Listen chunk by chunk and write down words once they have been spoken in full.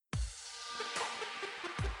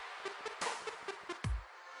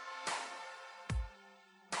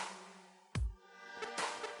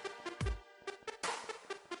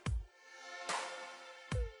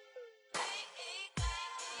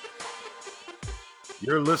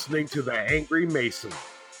You're listening to The Angry Mason,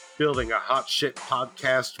 building a hot shit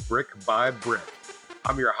podcast brick by brick.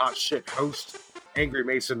 I'm your hot shit host, Angry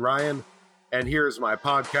Mason Ryan, and here's my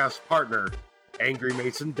podcast partner, Angry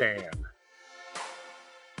Mason Dan.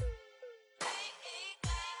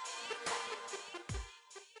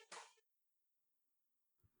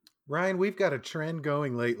 Ryan, we've got a trend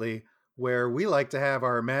going lately where we like to have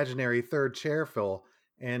our imaginary third chair full,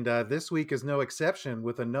 and this week is no exception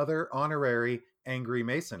with another honorary Angry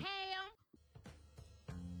Mason.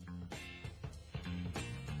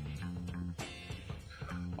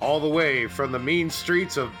 All the way from the mean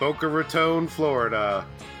streets of Boca Raton, Florida,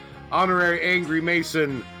 honorary Angry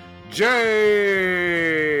Mason,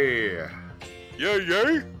 Jay!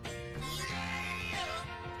 Yay!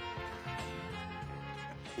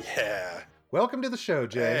 Yeah. Welcome to the show,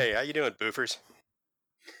 Jay. Hey, how you doing, boofers?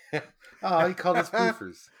 Oh, he called us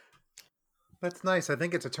boofers. That's nice. I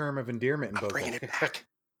think it's a term of endearment in I'm Boca. bringing it back.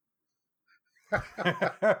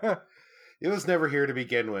 It was never here to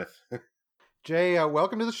begin with. Jay,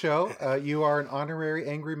 welcome to the show. You are an honorary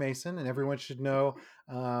Angry Mason, and everyone should know,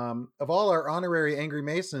 of all our honorary Angry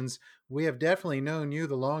Masons, we have definitely known you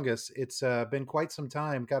the longest. It's been quite some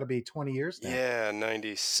time, got to be 20 years now. Yeah,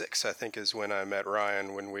 96, I think, is when I met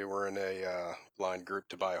Ryan when we were in a blind group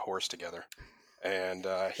to buy a horse together. And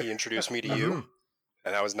he introduced me to you,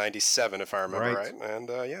 and that was 97, if I remember right. And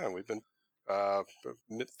yeah, we've been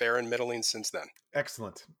fair and middling since then.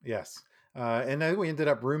 Excellent, yes. And then we ended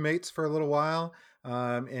up roommates for a little while.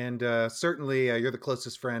 And certainly you're the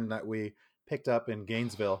closest friend that we picked up in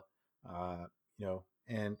Gainesville,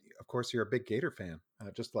 and of course you're a big Gator fan,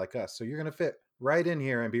 just like us. So you're going to fit right in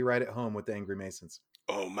here and be right at home with the Angry Masons.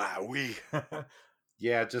 Oh my wee.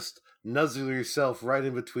 Yeah, just nuzzle yourself right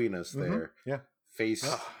in between us there. Yeah. Face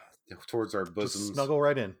towards our bosoms. Just snuggle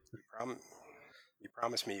right in. You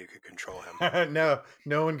promised me you could control him. No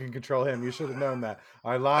one can control him. You should have known that.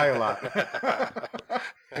 I lie a lot.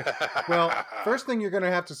 Well, first thing you're going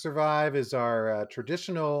to have to survive is our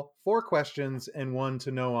traditional 4 questions and 1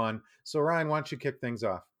 to know on. So Ryan, why don't you kick things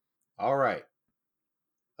off? All right.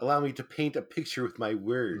 Allow me to paint a picture with my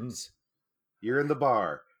words. You're in the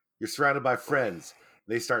bar. You're surrounded by friends.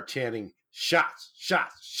 They start chanting, shots,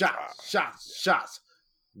 shots, shots, shots, shots.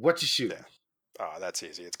 What you shooting? Yeah. Oh, that's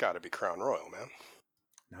easy. It's got to be Crown Royal, man.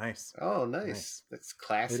 Nice. Oh, nice. That's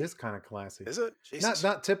classy. It is kind of classy. Is it? Jesus.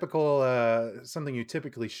 Not typical, something you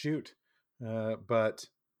typically shoot, but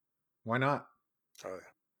why not? Oh,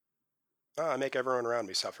 yeah. I make everyone around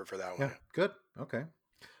me suffer for that one. Yeah, good. Okay.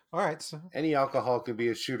 All right. So any alcohol can be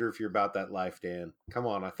a shooter if you're about that life, Dan. Come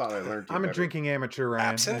on, I thought I learned. I'm a drinking amateur,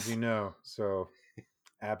 Ryan, Absinthe? as you know. So,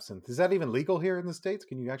 absinthe, is that even legal here in the States?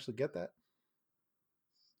 Can you actually get that?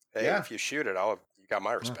 Hey, yeah. If you shoot it, you got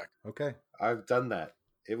my respect. Oh, okay. I've done that.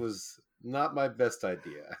 It was not my best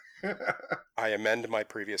idea. I amend my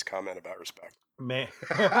previous comment about respect.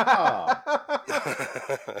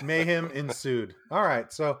 Mayhem ensued. All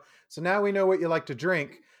right. So now we know what you like to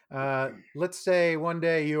drink. Let's say one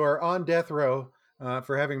day you are on death row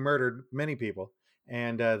for having murdered many people,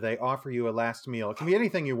 and they offer you a last meal. It can be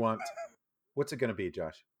anything you want. What's it going to be,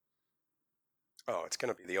 Josh? Oh, it's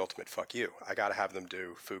going to be the ultimate fuck you. I got to have them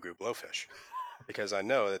do Fugu Blowfish. Because I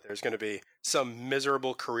know that there's going to be some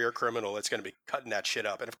miserable career criminal that's going to be cutting that shit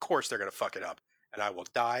up. And of course they're going to fuck it up. And I will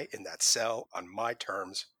die in that cell on my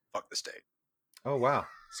terms. Fuck the state. Oh, wow.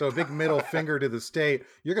 So a big middle finger to the state.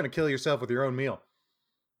 You're going to kill yourself with your own meal.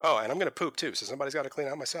 Oh, and I'm going to poop too. So somebody's got to clean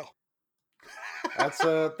out my cell. That's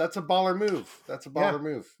a baller move. That's a baller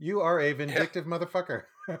move. You are a vindictive motherfucker.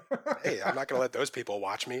 Hey, I'm not going to let those people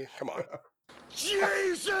watch me. Come on.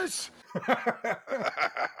 Jesus!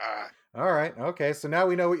 All right. Okay. So now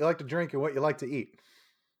we know what you like to drink and what you like to eat.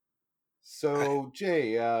 So,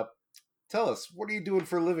 Jay, tell us, what are you doing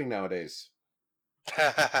for a living nowadays?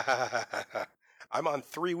 I'm on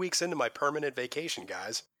 3 weeks into my permanent vacation,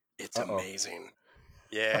 guys. It's amazing.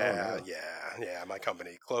 Yeah. My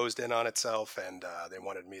company closed in on itself, and they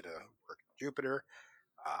wanted me to work in Jupiter.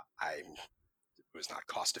 It was not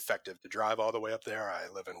cost effective to drive all the way up there. I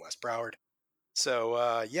live in West Broward.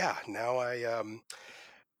 So, now I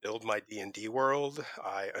build my D&D world,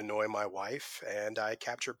 I annoy my wife, and I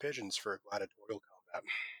capture pigeons for gladiatorial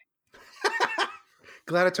combat.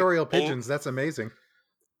 Gladiatorial pigeons, that's amazing.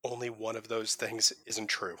 Only one of those things isn't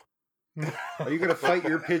true. Are you going to fight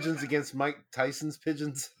your pigeons against Mike Tyson's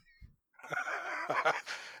pigeons?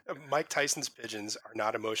 Mike Tyson's pigeons are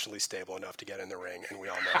not emotionally stable enough to get in the ring, and we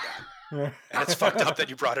all know that. And it's fucked up that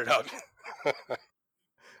you brought it up. I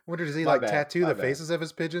wonder, does he tattoo the faces of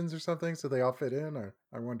his pigeons or something so they all fit in? Or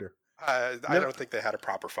I wonder. I don't think they had a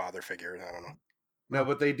proper father figure. I don't know. No,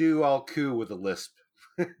 but they do all coo with a lisp.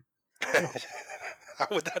 How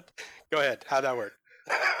would that? Go ahead. How'd that work?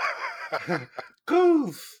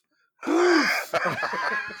 Goof.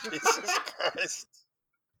 Jesus Christ.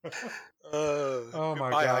 Oh my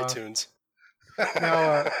goodbye, God. iTunes.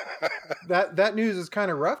 Now, that news is kind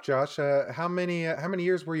of rough, Josh. How many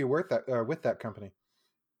years were you with that company?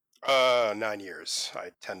 9 years.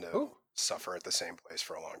 I tend to Oh. suffer at the same place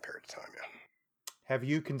for a long period of time. Have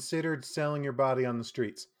you considered selling your body on the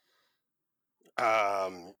streets?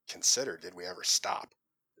 Consider, did we ever stop?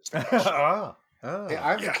 Hey, I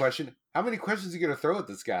have a question. How many questions are you going to throw at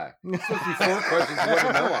this guy? It's supposed to be 4 questions you want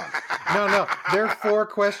to know on. No. There are 4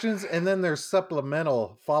 questions, and then there's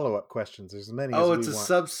supplemental follow-up questions. There's as many as we want. Oh, it's a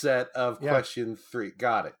subset of question 3.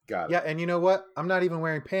 Got it. Yeah, and you know what? I'm not even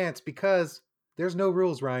wearing pants because there's no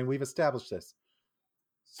rules, Ryan. We've established this.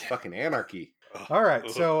 It's fucking anarchy. All right,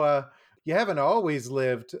 so you haven't always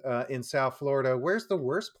lived in South Florida. Where's the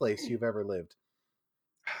worst place you've ever lived?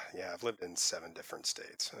 Yeah, I've lived in 7 different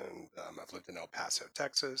states, and I've lived in El Paso,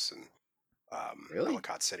 Texas, and Really?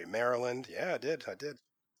 Ellicott City, Maryland. Yeah, I did.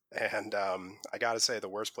 And I got to say, the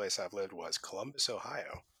worst place I've lived was Columbus,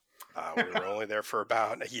 Ohio. We were only there for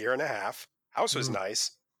about a year and a half. House was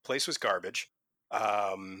nice. Place was garbage.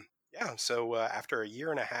 So after a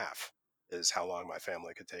year and a half is how long my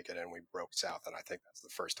family could take it, and we broke south, and I think that's the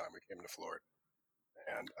first time we came to Florida.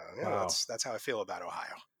 And Wow. that's how I feel about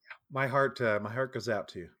Ohio. My heart goes out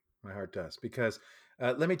to you. My heart does, because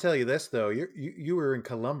let me tell you this though. You were in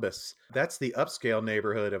Columbus. That's the upscale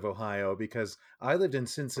neighborhood of Ohio, because I lived in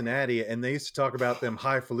Cincinnati, and they used to talk about them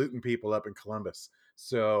highfalutin people up in Columbus.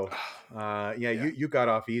 So you got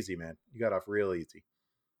off easy, man. You got off real easy.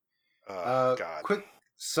 God. Quick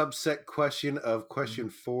subset question of question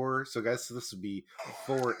 4. So, guys, this would be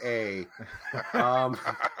 4A.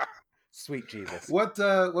 Sweet Jesus. What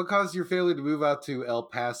caused your family to move out to El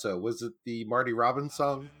Paso? Was it the Marty Robbins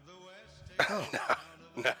song? No.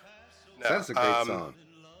 That's a great song.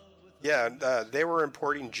 Yeah, they were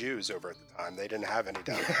importing Jews over at the time. They didn't have any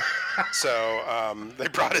down there. So they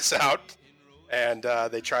brought us out, and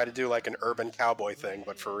they tried to do like an urban cowboy thing,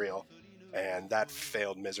 but for real. And that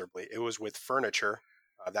failed miserably. It was with furniture.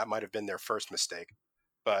 That might have been their first mistake.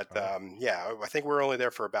 But I think we were only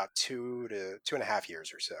there for about 2 to 2.5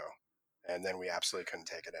 years or so. And then we absolutely couldn't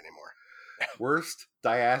take it anymore. Worst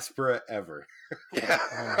diaspora ever.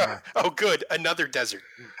 Yeah. Oh, good. Another desert.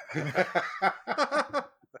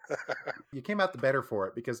 You came out the better for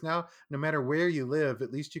it, because now no matter where you live,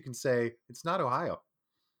 at least you can say it's not Ohio.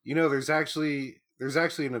 You know, there's actually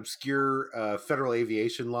an obscure federal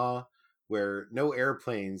aviation law where no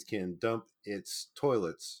airplanes can dump its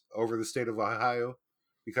toilets over the state of Ohio,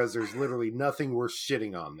 because there's literally nothing worth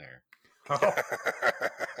shitting on there.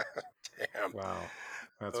 Damn. Wow.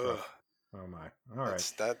 That's rough. Oh my. All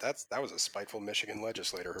right. That was a spiteful Michigan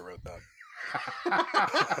legislator who wrote that.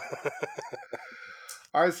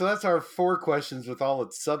 All right, so that's our 4 questions with all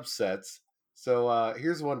its subsets. So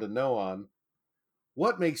here's one to know on.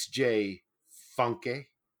 What makes Jay funky?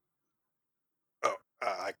 Oh,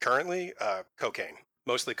 currently, cocaine.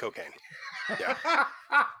 Mostly cocaine. Yeah.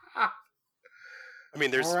 I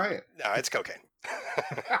mean, there's... All right. No, it's cocaine.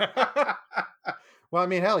 Well, I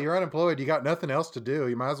mean, hell, you're unemployed. You got nothing else to do.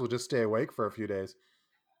 You might as well just stay awake for a few days.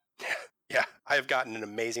 Yeah. I have gotten an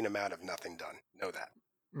amazing amount of nothing done. Know that.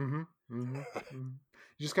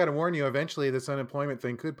 You just got to warn you, eventually this unemployment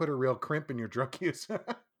thing could put a real crimp in your drug use.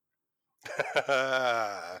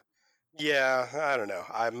 Yeah, I don't know.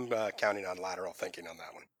 I'm counting on lateral thinking on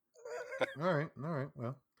that one. All right.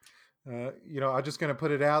 Well, I'm just going to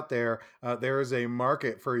put it out there. There is a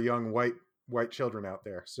market for young white children out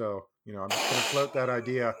there. So, I'm just going to float that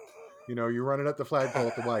idea. You're running up the flagpole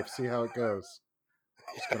with the wife. See how it goes.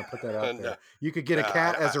 Just going to put that out there. You could get a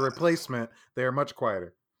cat as a replacement. They are much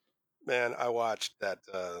quieter. Man, I watched that,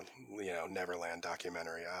 Neverland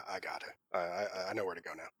documentary. I got it. I know where to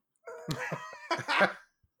go now.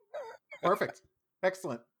 Perfect.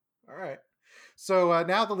 Excellent. All right. So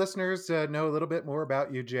now the listeners know a little bit more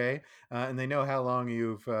about you, Jay, and they know how long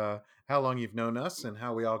you've known us and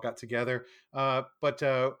how we all got together. But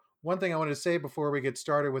one thing I wanted to say before we get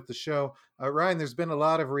started with the show, Ryan, there's been a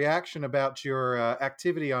lot of reaction about your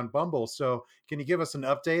activity on Bumble. So can you give us an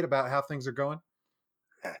update about how things are going?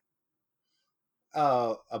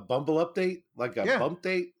 A Bumble update? Like a bump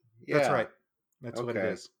date? Yeah. That's right. That's what it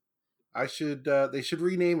is. They should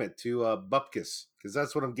rename it to Bupkis, because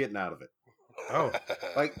that's what I'm getting out of it.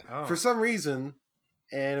 For some reason,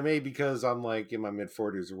 and it may be because I'm like in my mid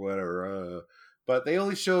 40s or whatever, but they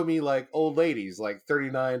only show me like old ladies, like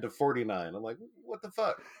 39 to 49. I'm like, what the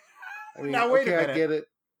fuck? I mean, now, wait a minute. I get it.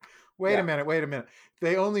 Wait Yeah. a minute.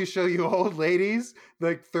 They only show you old ladies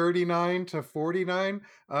like 39 to 49.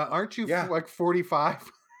 Aren't you Yeah. like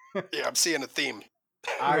 45? Yeah, I'm seeing a theme.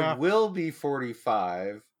 I Yeah. will be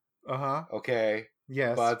 45. Uh-huh. Okay.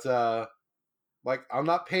 Yes. But like I'm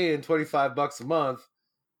not paying $25 a month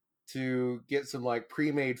to get some like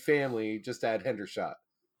pre-made family just to add Hendershot.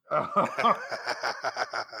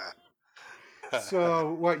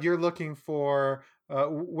 So what you're looking for,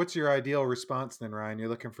 what's your ideal response then, Ryan? You're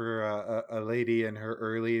looking for a lady in her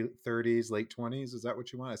early 30s, late 20s. Is that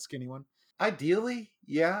what you want? A skinny one? Ideally,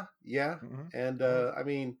 yeah. Mhm. And Mhm. I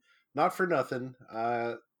mean, not for nothing.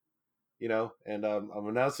 You know, and I'm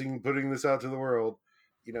announcing, putting this out to the world.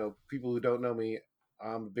 You know, people who don't know me,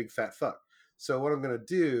 I'm a big fat fuck. So what I'm gonna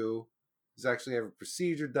do is actually have a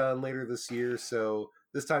procedure done later this year. So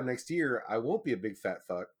this time next year, I won't be a big fat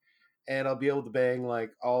fuck, and I'll be able to bang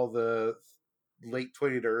like all the late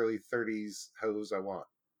 20 to early 30s hoes I want.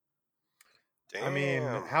 Damn. I mean,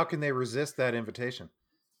 how can they resist that invitation?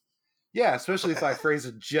 Yeah, especially if I phrase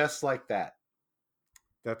it just like that.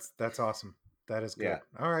 That's awesome. That is good. Yeah.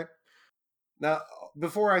 All right. Now,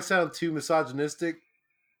 before I sound too misogynistic,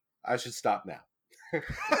 I should stop now.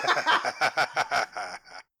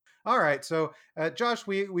 All right. So, Josh,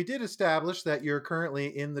 we did establish that you're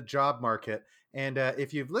currently in the job market. And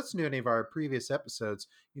if you've listened to any of our previous episodes,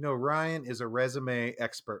 you know, Ryan is a resume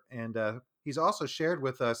expert. And he's also shared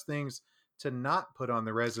with us things to not put on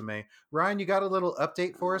the resume. Ryan, you got a little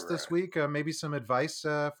update for us this week? Maybe some advice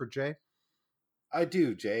for Jay? I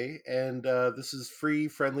do, Jay, and this is free,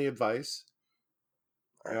 friendly advice.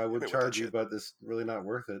 All right, I would hit me with that charge you, shit. but this is really not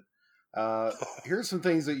worth it. Here's some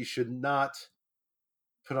things that you should not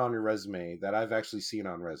put on your resume that I've actually seen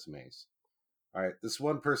on resumes. All right, this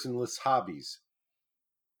one person lists hobbies: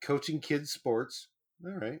 coaching kids sports.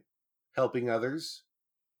 All right, helping others.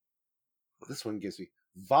 This one gives me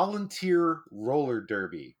volunteer roller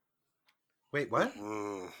derby. Wait, what?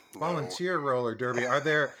 No. Volunteer roller derby.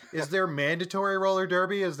 Is there mandatory roller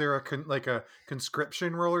derby? Is there like a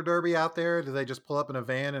conscription roller derby out there? Do they just pull up in a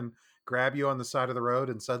van and grab you on the side of the road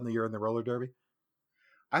and suddenly you're in the roller derby?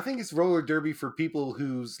 I think it's roller derby for people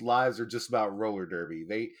whose lives are just about roller derby.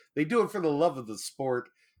 They do it for the love of the sport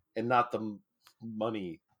and not the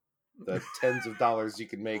money, the tens of dollars you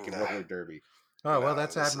can make in roller derby. Oh, well, No,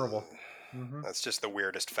 that's this admirable. is- That's just the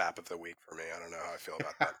weirdest fap of the week for me. I don't know how I feel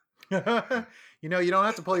about that. You know, you don't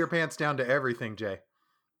have to pull your pants down to everything, Jay.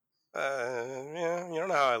 Yeah, you don't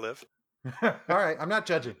know how I live. All right, I'm not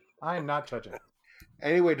judging. I am not judging.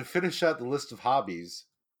 Anyway, to finish out the list of hobbies,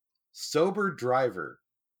 sober driver.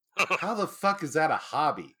 How the fuck is that a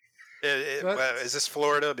hobby? Is this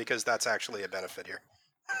Florida? Because that's actually a benefit here.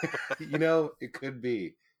 You know, it could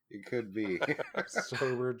be. It could be.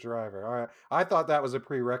 Sober driver. All right. I thought that was a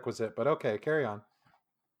prerequisite, but okay, carry on.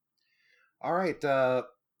 All right.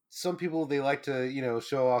 Some people, they like to, you know,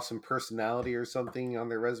 show off some personality or something on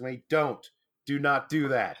their resume. Do not do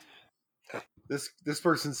that. This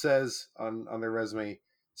person says on their resume,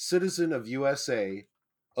 citizen of USA,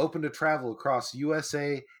 open to travel across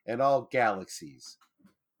USA and all galaxies.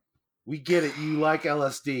 We get it. You like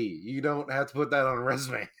LSD. You don't have to put that on a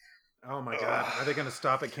resume. Oh my God. Are they going to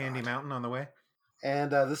stop at Candy Mountain on the way?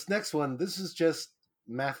 And this next one, this is just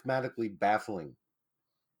mathematically baffling.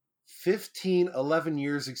 11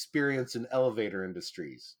 years experience in elevator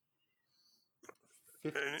industries.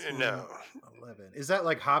 15, No. 11. Is that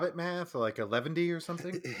like Hobbit math, like 11 or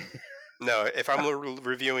something? No, if I'm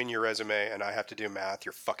reviewing your resume and I have to do math,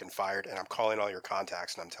 you're fucking fired. And I'm calling all your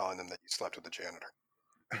contacts and I'm telling them that you slept with the janitor.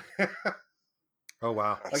 Oh,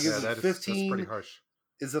 wow. Like, is it that's 15? pretty harsh.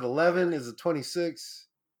 Is it 11? Is it 26?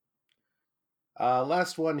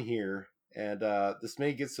 Last one here, and this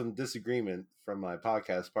may get some disagreement from my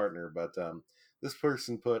podcast partner, but this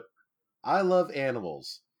person put, I love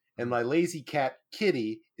animals, and my lazy cat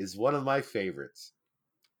Kitty is one of my favorites.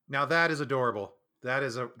 Now that is adorable. That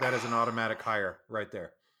is an automatic hire right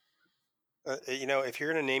there. You know, if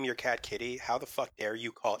you're going to name your cat Kitty, how the fuck dare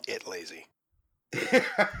you call it lazy?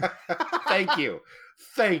 Thank you.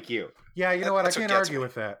 Yeah, you know what? I That's what can't gets argue me.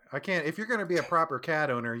 with that. I can't. If you're going to be a proper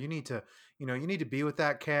cat owner, you need to be with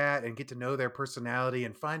that cat and get to know their personality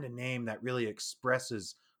and find a name that really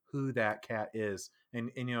expresses who that cat is.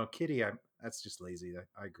 And you know, Kitty, that's just lazy.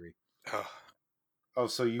 I agree. Oh,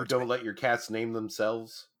 so you Hurts don't me. let your cats name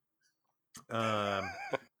themselves?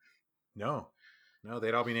 No,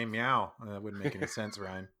 they'd all be named Meow. That wouldn't make any sense,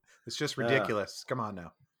 Ryan. It's just ridiculous. Come on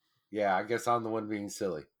now. Yeah, I guess I'm the one being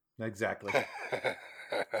silly. Exactly.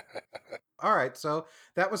 All right, so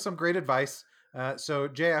that was some great advice. So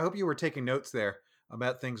Jay, I hope you were taking notes there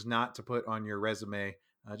about things not to put on your resume.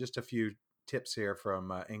 Just a few tips here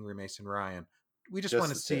from Angry Mason Ryan. We just Just want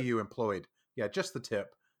to the see tip. you employed. Yeah, just the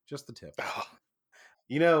tip. Just the tip. Oh,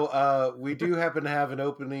 You know, we do happen to have an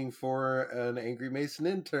opening for an Angry Mason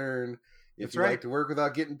intern. If That's you right. like to work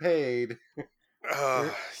without getting paid.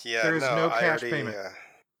 There- yeah, there is no, no I cash already, payment.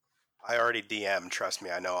 I already DM. Trust me,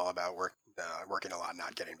 I know all about working a lot,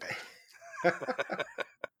 not getting paid.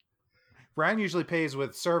 Ryan usually pays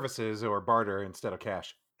with services or barter instead of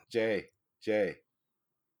cash. Jay, Jay,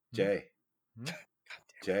 Jay, Hmm?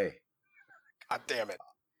 Jay. God damn it.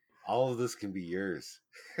 All of this can be yours.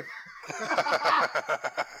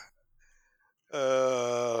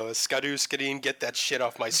 Skadoo Skadeen, get that shit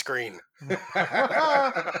off my screen.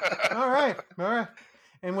 All right.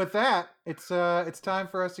 And with that, it's time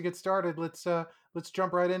for us to get started. Let's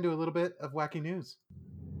jump right into a little bit of wacky news.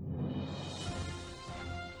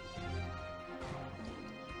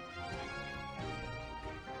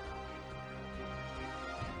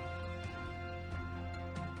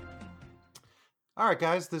 All right,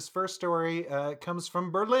 guys. This first story comes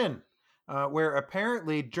from Berlin, where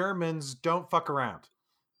apparently Germans don't fuck around.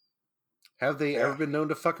 Have they ever been known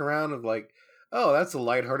to fuck around of like, oh, that's a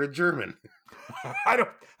lighthearted German? I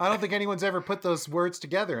don't think anyone's ever put those words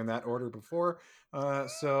together in that order before.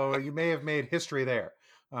 So you may have made history there.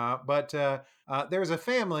 But there was a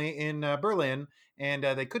family in Berlin, and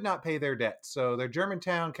they could not pay their debt. So their German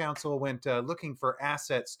town council went looking for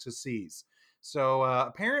assets to seize. So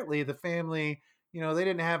apparently the family, they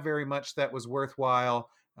didn't have very much that was worthwhile.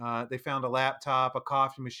 They found a laptop, a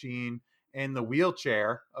coffee machine, and the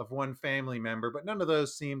wheelchair of one family member, but none of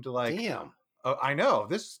those seemed to like. Damn. I know,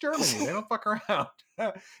 this is Germany. They don't fuck around.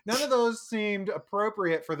 None of those seemed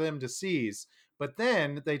appropriate for them to seize. But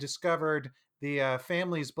then they discovered the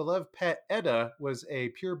family's beloved pet Edda was a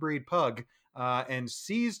purebred pug, and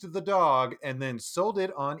seized the dog and then sold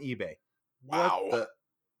it on eBay. Wow. The-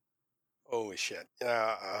 Holy shit.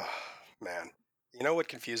 Man. You know what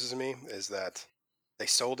confuses me is that they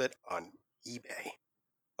sold it on eBay.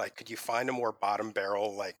 Like, could you find a more bottom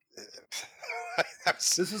barrel? Like,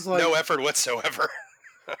 This is like no effort whatsoever.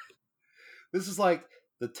 This is like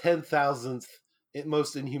the 10,000th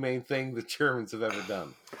most inhumane thing the Germans have ever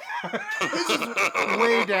done. This is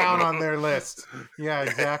way down on their list. Yeah,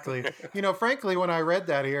 exactly. Frankly, when I read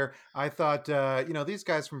that here, I thought, these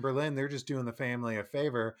guys from Berlin, they're just doing the family a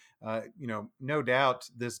favor. No doubt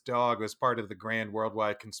this dog was part of the grand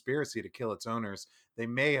worldwide conspiracy to kill its owners. They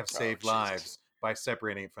may have saved lives by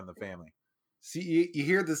separating it from the family. See, you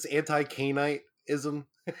hear this anti-Canite-ism?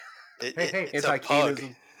 It's a pug.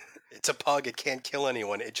 It's a pug. It can't kill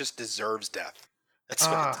anyone. It just deserves death. That's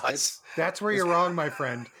what it does. That's where you're wrong, my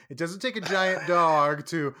friend. It doesn't take a giant dog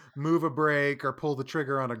to move a brake or pull the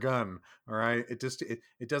trigger on a gun. All right.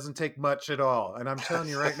 It doesn't take much at all. And I'm telling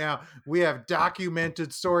you right now, we have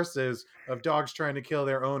documented sources of dogs trying to kill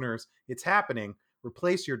their owners. It's happening.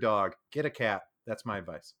 Replace your dog. Get a cat. That's my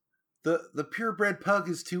advice. The purebred pug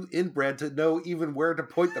is too inbred to know even where to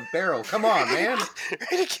point the barrel. Come on, man.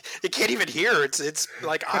 It can't even hear. Its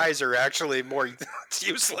like eyes are actually more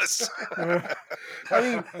useless. I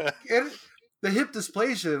mean, the hip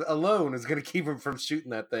dysplasia alone is going to keep him from shooting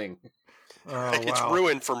that thing. Oh, It's wow.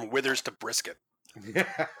 ruined from withers to brisket.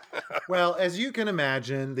 Well, as you can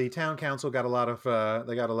imagine, the town council got a lot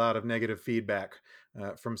of negative feedback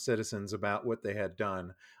from citizens about what they had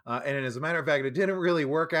done. And as a matter of fact, it didn't really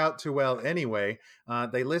work out too well anyway.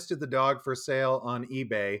 They listed the dog for sale on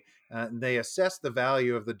eBay. They assessed the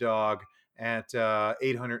value of the dog at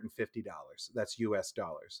 $850. That's US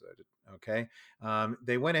dollars. Okay.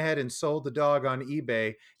 They went ahead and sold the dog on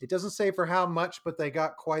eBay. It doesn't say for how much, but they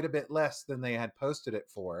got quite a bit less than they had posted it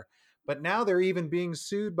for. But now they're even being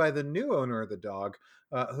sued by the new owner of the dog,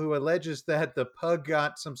 who alleges that the pug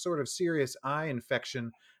got some sort of serious eye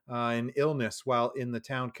infection and illness while in the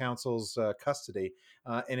town council's custody.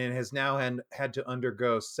 And it has now had to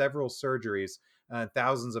undergo several surgeries,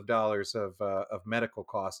 thousands of dollars of medical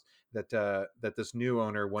costs that this new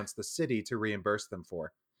owner wants the city to reimburse them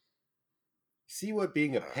for. See what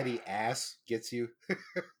being a petty ass gets you?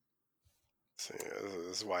 See,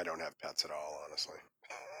 this is why I don't have pets at all, honestly.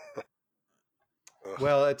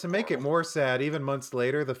 Well, to make it more sad, even months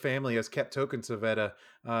later, the family has kept tokens of Edda.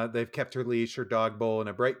 They've kept her leash, her dog bowl, and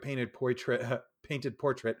a bright painted portrait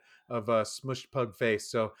of a smushed pug face.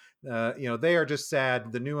 So, they are just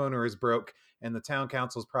sad. The new owner is broke, and the town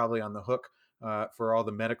council's probably on the hook for all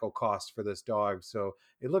the medical costs for this dog. So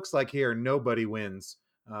it looks like here nobody wins.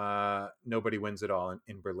 Nobody wins at all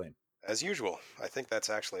in Berlin. As usual, I think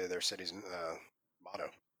that's actually their city's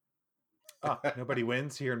motto. Nobody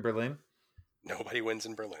wins here in Berlin. Nobody wins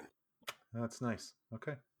in Berlin. That's nice.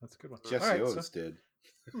 Okay, that's a good one. Jesse All right, Owens did.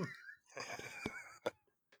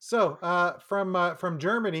 So, from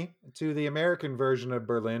Germany to the American version of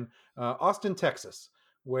Berlin, Austin, Texas,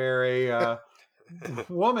 where a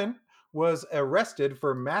woman was arrested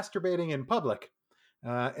for masturbating in public,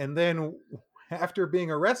 and then after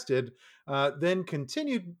being arrested, then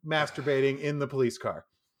continued masturbating in the police car.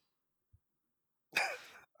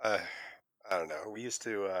 I don't know. We used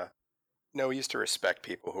to respect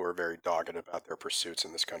people who are very dogged about their pursuits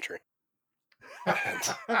in this country.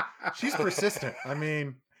 She's persistent. I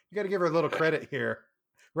mean, you got to give her a little credit here,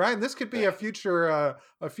 Ryan. This could be a future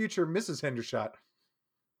Mrs. Hendershot.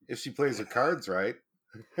 If she plays her cards right.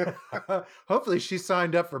 Hopefully, she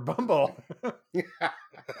signed up for Bumble.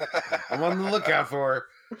 I'm on the lookout for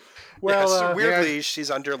her. Well, yeah, so weirdly,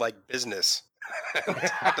 she's under like business.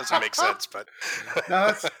 That doesn't make sense, but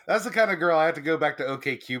no, that's the kind of girl I have to go back to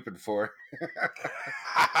OkCupid for.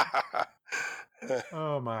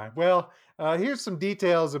 Oh my! Well, here's some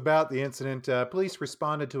details about the incident. Police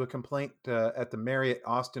responded to a complaint at the Marriott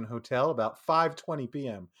Austin Hotel about 5:20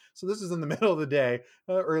 p.m. So this is in the middle of the day,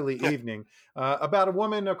 early evening, about a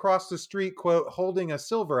woman across the street, quote, holding a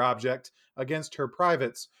silver object against her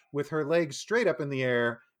privates with her legs straight up in the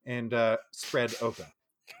air and spread open.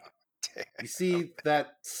 You see,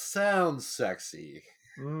 that sounds sexy.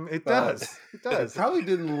 It does. It does. It probably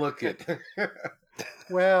didn't look it.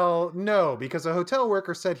 Well, no, because a hotel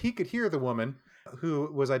worker said he could hear the woman,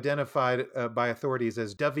 who was identified by authorities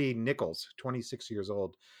as Dovey Nichols, 26 years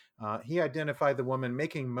old. He identified the woman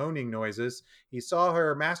making moaning noises. He saw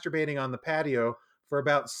her masturbating on the patio for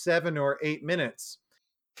about 7 or 8 minutes.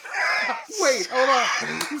 Wait, hold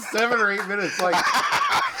on. 7 or 8 minutes. Like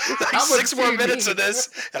 6 more minutes of this,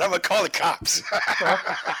 and I'm going to call the cops.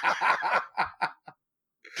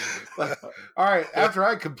 All right, after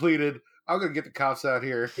I completed, I'm going to get the cops out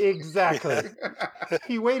here. Exactly.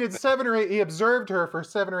 He waited 7 or 8. He observed her for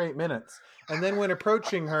 7 or 8 minutes. And then when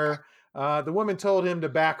approaching her, the woman told him to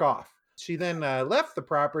back off. She then left the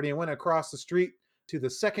property and went across the street to the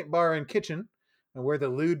second bar and kitchen, where the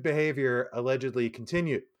lewd behavior allegedly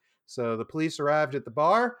continued. So the police arrived at the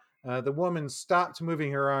bar. The woman stopped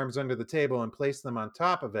moving her arms under the table and placed them on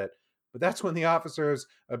top of it. But that's when the officers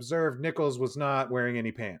observed Nichols was not wearing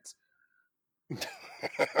any pants.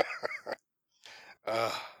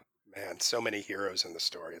 Man, so many heroes in the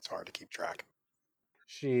story. It's hard to keep track.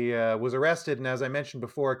 She was arrested and, as I mentioned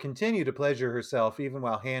before, continued to pleasure herself even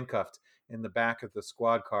while handcuffed in the back of the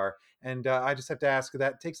squad car. And I just have to ask,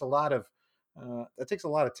 that takes a lot of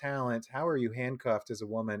talent. How are you handcuffed as a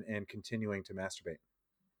woman and continuing to masturbate?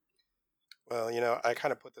 Well, I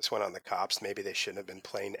kind of put this one on the cops. Maybe they shouldn't have been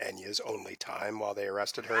playing Enya's Only Time while they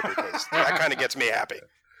arrested her, because that kind of gets me happy.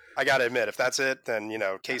 I got to admit, if that's it, then,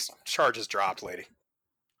 case charges dropped, lady.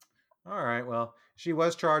 All right. Well, she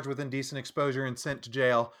was charged with indecent exposure and sent to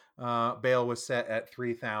jail. Bail was set at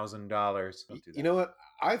 $3,000. You know what?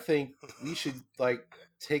 I think we should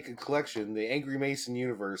take a collection, the Angry Mason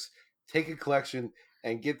universe, take a collection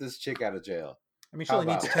and get this chick out of jail. I mean, she only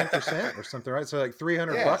needs 10% or something, right? So like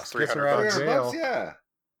 $300 gets her $300 out of jail. $300,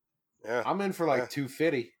 yeah. I'm in for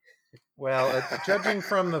 $250. Well, judging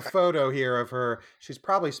from the photo here of her, she's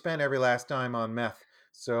probably spent every last dime on meth.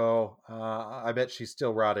 So I bet she's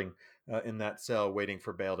still rotting in that cell waiting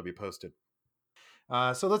for bail to be posted.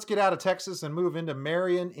 So let's get out of Texas and move into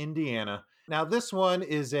Marion, Indiana. Now, this one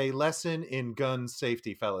is a lesson in gun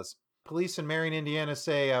safety, fellas. Police in Marion, Indiana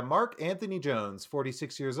say Mark Anthony Jones,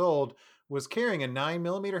 46 years old, was carrying a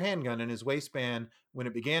 9mm handgun in his waistband when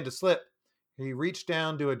it began to slip. He reached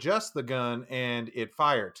down to adjust the gun and it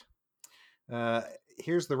fired.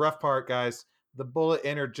 Here's the rough part, guys. The bullet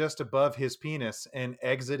entered just above his penis and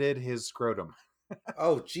exited his scrotum.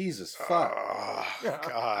 Oh, Jesus, fuck. Oh,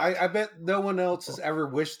 God. I bet no one else has ever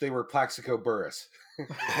wished they were Plaxico Burress.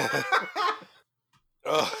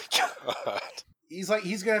 Oh, God. He's going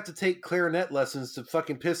to have to take clarinet lessons to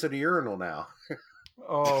fucking piss at a urinal now.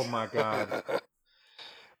 Oh, my God.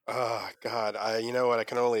 Oh, God. You know what? I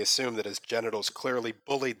can only assume that his genitals clearly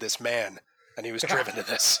bullied this man, and he was driven to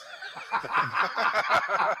this.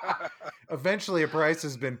 Eventually, a price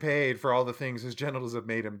has been paid for all the things his genitals have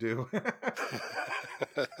made him do.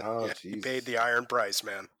 Oh, yeah, Jesus. He paid the iron price,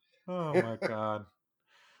 man. Oh, my God.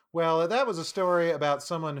 Well, that was a story about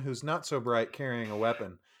someone who's not so bright carrying a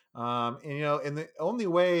weapon. And the only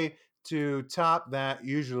way to top that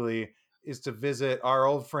usually is to visit our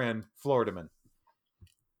old friend, Florida Man.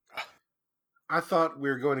 I thought we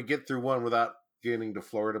were going to get through one without getting to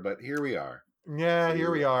Florida, but here we are. Yeah,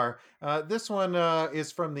 here we are. This one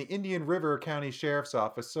is from the Indian River County Sheriff's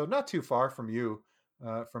Office, so not too far from you,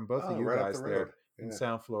 from both of you right guys up the there road. in Yeah.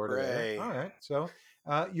 South Florida. Hooray. All right. So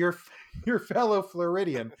Your fellow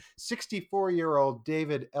Floridian, 64-year-old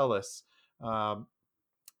David Ellis.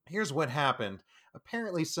 Here's what happened.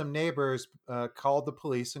 Apparently, some neighbors called the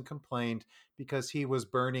police and complained because he was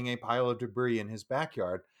burning a pile of debris in his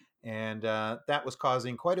backyard, and that was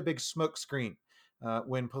causing quite a big smoke screen.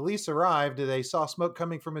 When police arrived, they saw smoke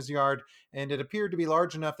coming from his yard, and it appeared to be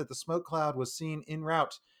large enough that the smoke cloud was seen en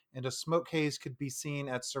route, and a smoke haze could be seen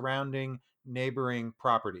at surrounding neighboring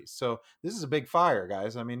properties. So this is a big fire,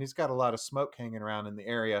 guys. I mean, he's got a lot of smoke hanging around in the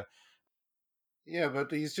area. Yeah,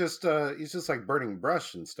 but he's just like burning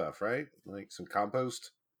brush and stuff, right? Like some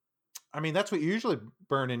compost. I mean, that's what you usually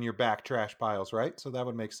burn in your back trash piles, right? So that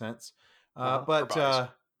would make sense. For But bodies.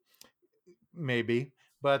 maybe.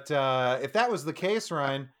 But if that was the case,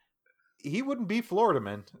 Ryan, he wouldn't be Florida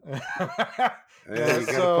man. Yeah, you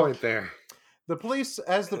got a point there.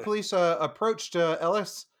 As the police approached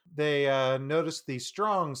Ellis, they noticed the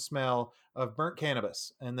strong smell of burnt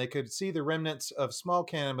cannabis, and they could see the remnants of small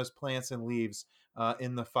cannabis plants and leaves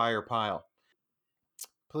in the fire pile.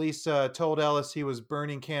 Police told Ellis he was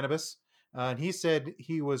burning cannabis, and he said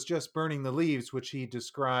he was just burning the leaves, which he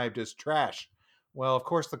described as trash. Well, of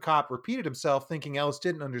course, the cop repeated himself, thinking Ellis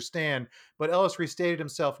didn't understand, but Ellis restated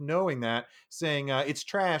himself knowing that, saying, it's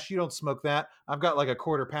trash, you don't smoke that. I've got like a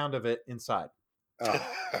quarter pound of it inside.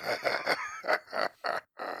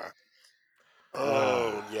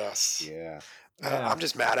 Oh, yes. Yeah. I'm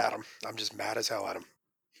just mad at him. I'm just mad as hell at him.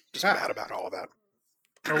 Just mad about all of that.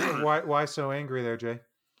 Why so angry there, Jay?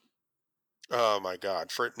 Oh my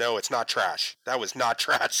God! No, it's not trash. That was not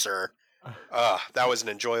trash, sir. That was an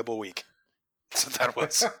enjoyable week. So that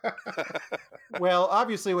was. Well,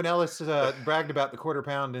 obviously, when Ellis bragged about the quarter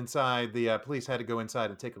pound inside, the police had to go inside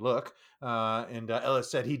and take a look. And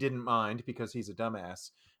Ellis said he didn't mind because he's a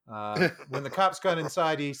dumbass. When the cops got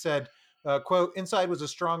inside, he said, quote, inside was a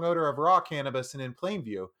strong odor of raw cannabis, and in plain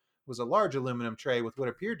view was a large aluminum tray with what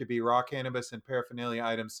appeared to be raw cannabis and paraphernalia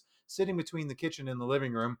items sitting between the kitchen and the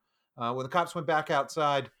living room. When the cops went back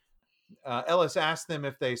outside, Ellis asked them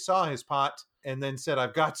if they saw his pot, and then said,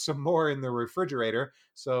 I've got some more in the refrigerator.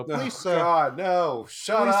 So police, God, no,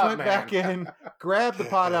 shut police up, went man. back in, grabbed the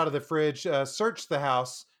pot out of the fridge, searched the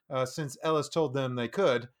house since Ellis told them they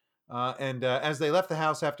could. And as they left the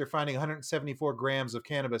house after finding 174 grams of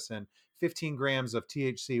cannabis and 15 grams of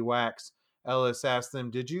THC wax, Ellis asked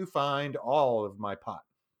them, did you find all of my pot?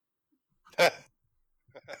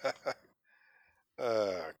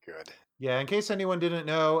 Good. Yeah, in case anyone didn't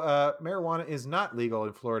know, marijuana is not legal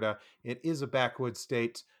in Florida. It is a backwoods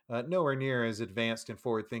state, nowhere near as advanced and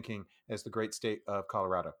forward-thinking as the great state of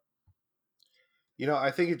Colorado. You know,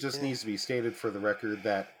 I think it just needs to be stated for the record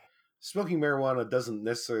that smoking marijuana doesn't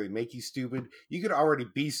necessarily make you stupid. You could already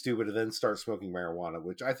be stupid and then start smoking marijuana,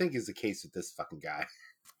 which I think is the case with this fucking guy.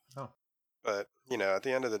 Oh. But, you know, at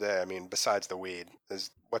the end of the day, I mean, besides the weed,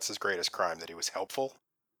 what's his greatest crime? That he was helpful?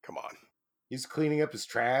 Come on. He's cleaning up his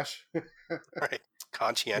trash. Right.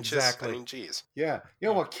 Conscientious. Exactly. I mean, geez. Yeah. You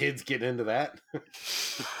don't want kids getting into that.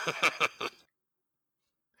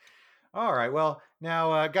 All right. Well,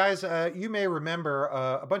 now, guys, you may remember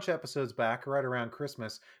a bunch of episodes back, right around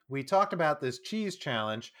Christmas, we talked about this cheese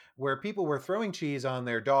challenge where people were throwing cheese on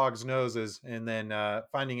their dogs' noses and then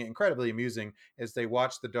finding it incredibly amusing as they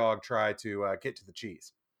watched the dog try to get to the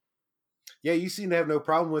cheese. Yeah, you seem to have no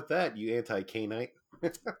problem with that, you anti-canite.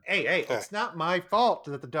 Hey, it's not my fault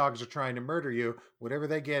that the dogs are trying to murder you. Whatever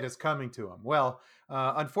they get is coming to them. Well,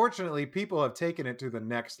 unfortunately, people have taken it to the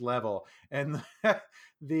next level. And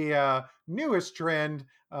the newest trend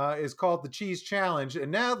is called the cheese challenge.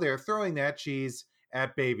 And now they're throwing that cheese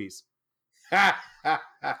at babies.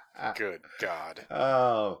 Good God.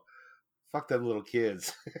 Oh, fuck them little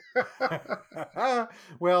kids.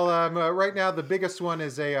 Well, right now, the biggest one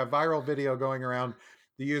is a viral video going around.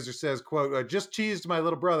 The user says, quote, just cheesed my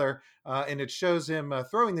little brother, and it shows him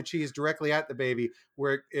throwing the cheese directly at the baby,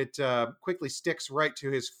 where it quickly sticks right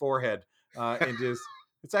to his forehead. And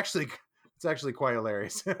it's actually quite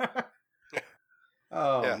hilarious.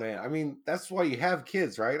 Oh, Yeah. man. I mean, that's why you have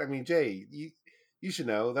kids, right? I mean, Jay, you should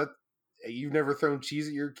know that you've never thrown cheese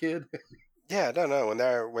at your kid. Yeah, no. When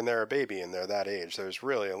they're a baby and they're that age, there's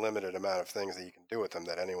really a limited amount of things that you can do with them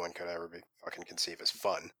that anyone could ever be fucking conceive as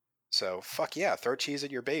fun. So, fuck yeah, throw cheese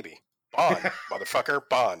at your baby. Bond, motherfucker,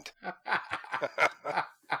 bond.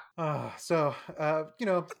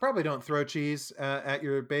 Probably don't throw cheese at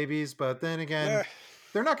your babies, but then again,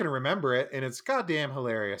 they're not going to remember it, and it's goddamn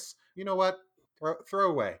hilarious. You know what? Throw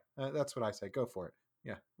away. That's what I say. Go for it.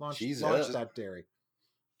 Yeah, launch that dairy.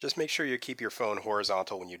 Just make sure you keep your phone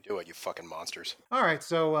horizontal when you do it, you fucking monsters. All right,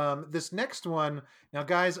 so this next one, now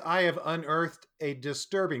guys, I have unearthed a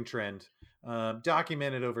disturbing trend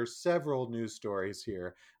documented over several news stories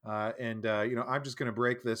here. I'm just going to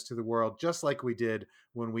break this to the world just like we did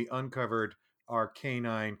when we uncovered our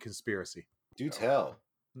canine conspiracy. Do tell.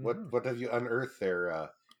 Mhm. What have you unearthed there,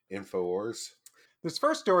 InfoWars? This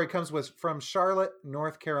first story comes from Charlotte,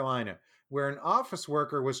 North Carolina, where an office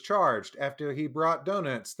worker was charged after he brought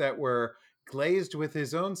donuts that were glazed with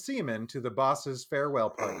his own semen to the boss's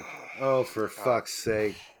farewell party. Oh, for fuck's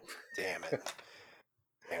sake. Damn it.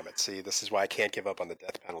 Damn it. See, this is why I can't give up on the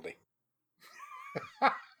death penalty.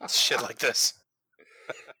 Shit like this.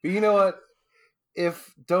 But you know what?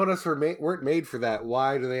 If donuts weren't made for that,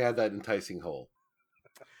 why do they have that enticing hole?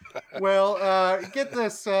 Well, get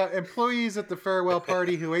this. Employees at the farewell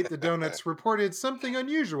party who ate the donuts reported something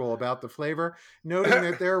unusual about the flavor, noting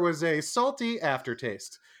that there was a salty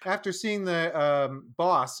aftertaste. After seeing the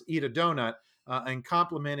boss eat a donut and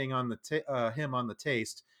complimenting on him on the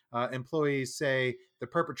taste, employees say the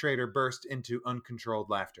perpetrator burst into uncontrolled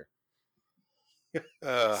laughter.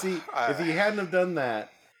 See, if he hadn't have done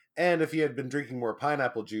that, and if he had been drinking more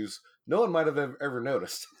pineapple juice, no one might have ever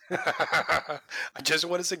noticed. I just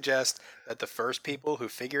want to suggest that the first people who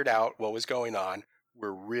figured out what was going on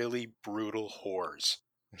were really brutal whores.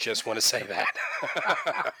 Just want to say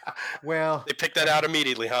that. Well, they picked that out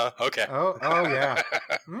immediately, huh? Okay. Oh yeah.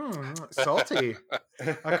 Salty.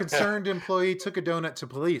 A concerned employee took a donut to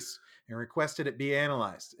police and requested it be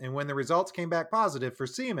analyzed. And when the results came back positive for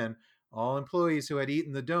semen, all employees who had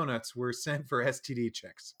eaten the donuts were sent for STD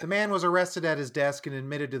checks. The man was arrested at his desk and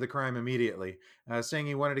admitted to the crime immediately, saying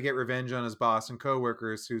he wanted to get revenge on his boss and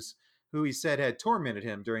coworkers who he said had tormented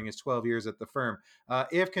him during his 12 years at the firm.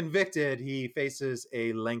 If convicted, he faces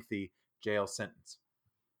a lengthy jail sentence.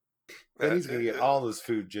 Then he's going to get all his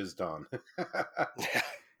food jizzed on. Yeah,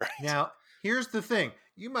 right. Now, here's the thing.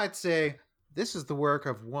 You might say, this is the work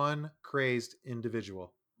of one crazed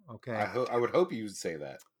individual. Okay. I would hope you would say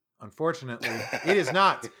that. Unfortunately, it is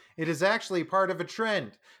not. It is actually part of a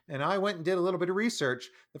trend. And I went and did a little bit of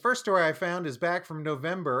research. The first story I found is back from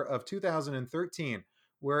November of 2013,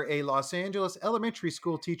 where a Los Angeles elementary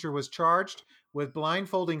school teacher was charged with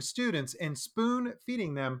blindfolding students and spoon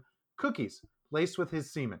feeding them cookies laced with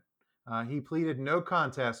his semen. He pleaded no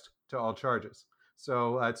contest to all charges.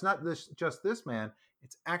 So it's not just this man.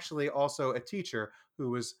 It's actually also a teacher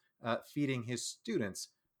who was feeding his students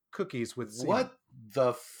cookies with semen. What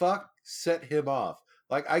the fuck set him off?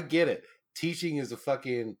 Like, I get it. Teaching is a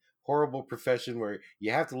fucking horrible profession where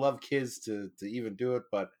you have to love kids to even do it,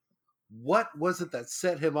 but what was it that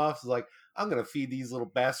set him off? It's like, I'm going to feed these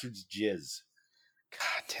little bastards jizz.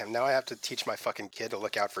 God damn, now I have to teach my fucking kid to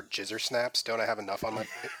look out for jizzer snaps. Don't I have enough on my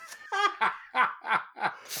plate?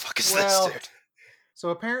 Fuck is this, dude? So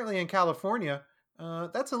apparently in California,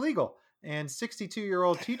 that's illegal. And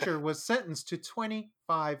 62-year-old teacher was sentenced to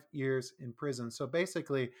 25 years in prison. So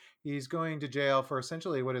basically, he's going to jail for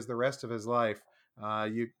essentially what is the rest of his life.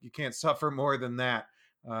 You can't suffer more than that,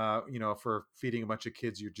 for feeding a bunch of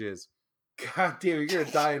kids your jizz. God damn, you're going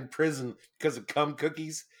to die in prison because of cum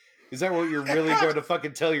cookies? Is that what you're really going to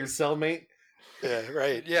fucking tell your cellmate? Yeah,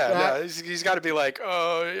 right. Yeah, no, he's got to be like,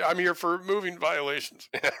 I'm here for moving violations.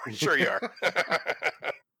 Sure you are.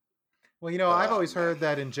 Well, I've always heard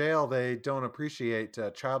that in jail they don't appreciate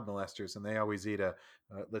child molesters, and they always eat a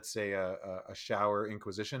shower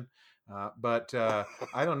inquisition. But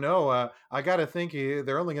I don't know. I got to think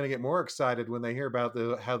they're only going to get more excited when they hear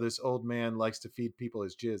about how this old man likes to feed people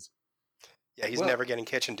his jizz. Yeah, he's never getting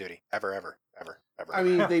kitchen duty. Ever. I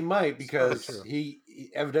mean, they might because he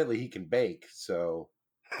evidently he can bake, so.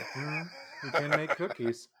 He can make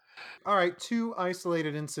cookies. All right, 2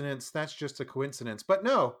 isolated incidents. That's just a coincidence. But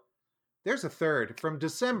no. There's a third from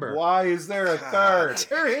December. Why is there a third?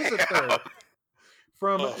 There is a third.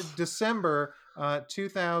 From December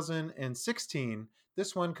 2016.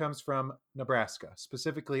 This one comes from Nebraska,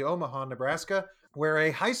 specifically Omaha, Nebraska, where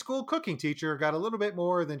a high school cooking teacher got a little bit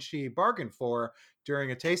more than she bargained for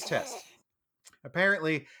during a taste test.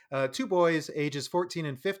 Apparently, 2 boys, ages 14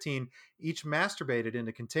 and 15, each masturbated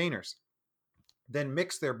into containers, then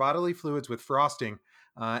mixed their bodily fluids with frosting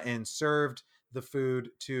and served the food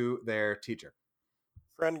to their teacher.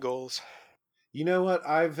 Friend goals. You know what?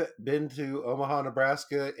 I've been to Omaha,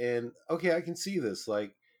 Nebraska, and okay, I can see this.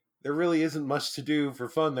 Like, there really isn't much to do for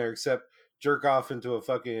fun there except jerk off into a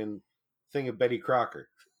fucking thing of Betty Crocker.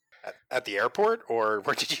 At the airport, or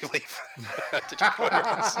where did you leave? Did you go to your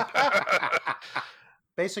house?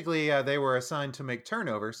 Basically, they were assigned to make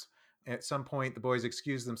turnovers. At some point, the boys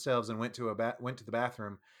excused themselves and went to the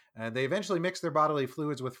bathroom. They eventually mixed their bodily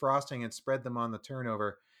fluids with frosting and spread them on the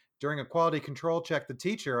turnover. During a quality control check, the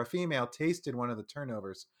teacher, a female, tasted one of the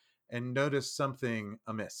turnovers and noticed something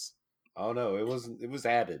amiss. Oh no, it wasn't. It was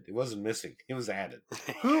added. It wasn't missing. It was added.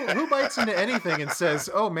 Who bites into anything and says,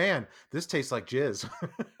 "Oh man, this tastes like jizz"?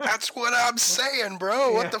 That's what I'm saying, bro.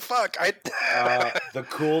 Yeah. What the fuck? The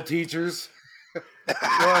cool teachers.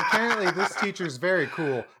 Well, apparently this teacher's very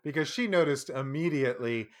cool because she noticed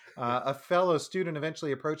immediately. A fellow student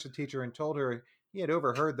eventually approached the teacher and told her he had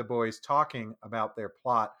overheard the boys talking about their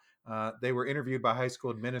plot. They were interviewed by high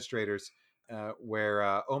school administrators, where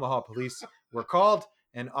Omaha police were called,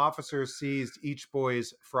 and officers seized each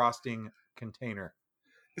boy's frosting container.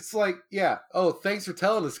 It's like, yeah. Oh, thanks for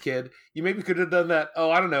telling us, kid. You maybe could have done that.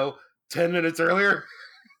 Oh, I don't know, 10 minutes earlier.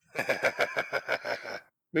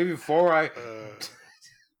 Maybe before I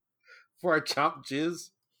chomp jizz.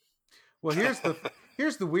 Well,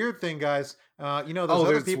 here's the weird thing, guys. You know, Oh, those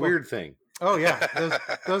other there's people. weird thing. Oh yeah,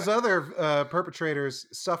 those other perpetrators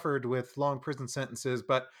suffered with long prison sentences,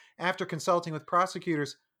 but after consulting with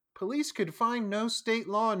prosecutors, police could find no state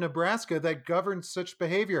law in Nebraska that governs such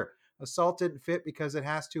behavior. Assault didn't fit because it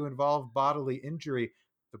has to involve bodily injury.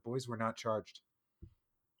 The boys were not charged.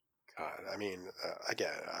 God, I mean,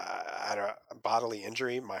 again, I don't, bodily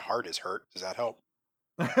injury. My heart is hurt. Does that help?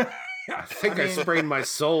 I think I sprained my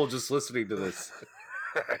soul just listening to this.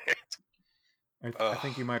 I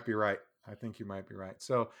think you might be right. I think you might be right.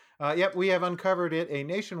 So, yep, we have uncovered it, a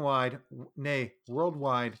nationwide, nay,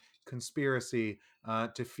 worldwide conspiracy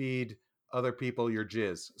to feed other people your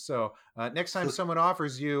jizz. So next time someone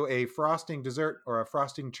offers you a frosting dessert or a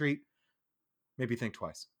frosting treat, maybe think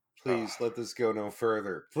twice. Please let this go no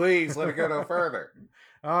further. Please let it go no further.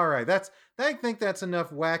 All right, I think that's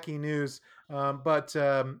enough wacky news. But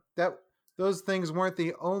those things weren't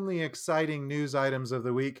the only exciting news items of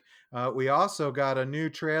the week. We also got a new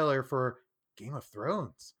trailer for Game of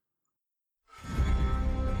Thrones.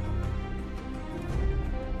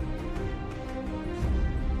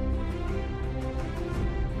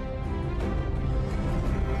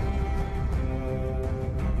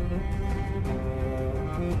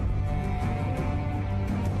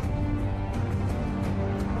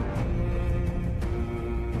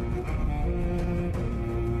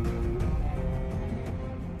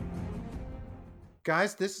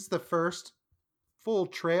 Guys, this is the first full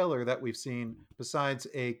trailer that we've seen besides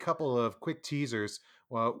a couple of quick teasers.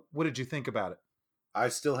 Well, what did you think about it? I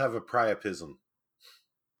still have a priapism.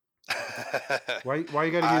 Why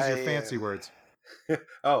you got to use your fancy words?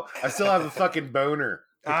 Oh, I still have a fucking boner.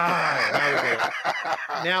 Now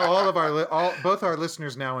both our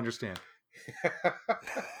listeners now understand.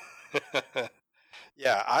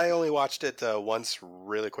 Yeah, I only watched it once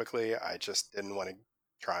really quickly. I just didn't want to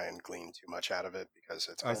try and glean too much out of it because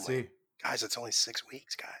it's only, guys, it's only 6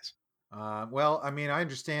 weeks, guys. Well, I mean, I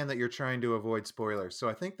understand that you're trying to avoid spoilers, so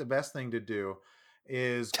I think the best thing to do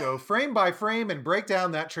is go frame by frame and break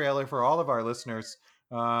down that trailer for all of our listeners,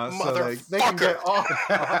 so they can get all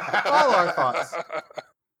our thoughts.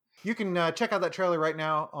 You can check out that trailer right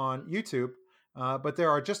now on YouTube, but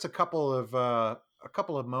there are just a couple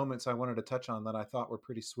of moments I wanted to touch on that I thought were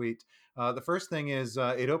pretty sweet. The first thing is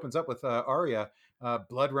it opens up with Arya,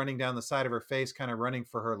 blood running down the side of her face, kind of running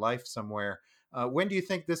for her life somewhere. When do you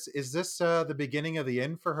think this the beginning of the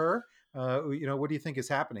end for her? What do you think is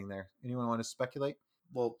happening there? Anyone want to speculate?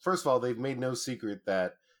 Well, first of all, they've made no secret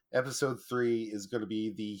that episode 3 is going to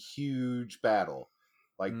be the huge battle,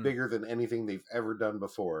 bigger than anything they've ever done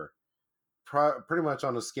before. Pretty much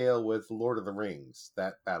on a scale with Lord of the Rings,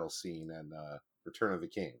 that battle scene, and Return of the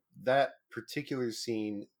King. That particular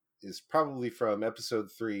scene is probably from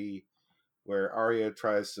episode 3, where Arya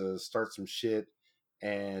tries to start some shit,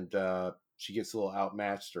 and she gets a little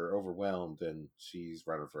outmatched or overwhelmed, and she's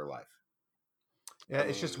running for her life. Yeah,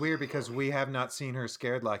 it's just weird because we have not seen her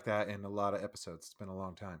scared like that in a lot of episodes. It's been a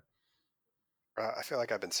long time. I feel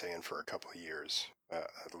like I've been saying for a couple of years,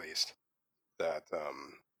 at least, that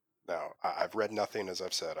now I've read nothing, as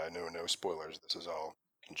I've said. I know no spoilers. This is all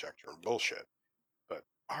conjecture and bullshit. But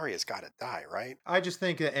Arya's got to die, right? I just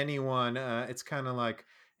think that anyone, it's kind of like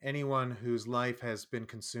anyone whose life has been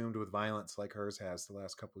consumed with violence like hers has the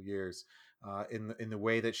last couple of years, in the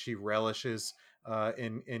way that she relishes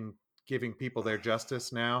in giving people their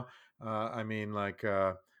justice now. I mean, like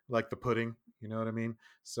the pudding, you know what I mean?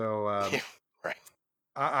 So right.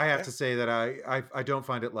 I have to say that I don't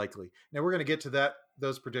find it likely. Now we're going to get to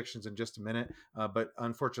those predictions in just a minute, but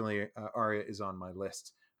unfortunately, Arya is on my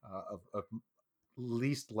list of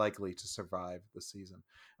least likely to survive the season.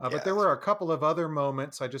 But there were a couple of other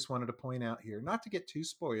moments I just wanted to point out here, not to get too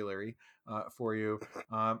spoilery for you,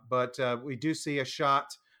 but we do see a shot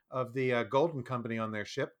of the Golden Company on their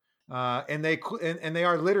ship. And they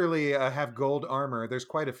are literally have gold armor. There's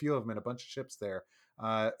quite a few of them in a bunch of ships there.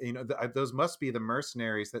 those must be the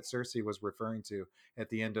mercenaries that Cersei was referring to at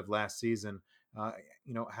the end of last season.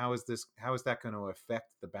 How is that going to affect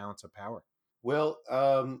the balance of power? Well,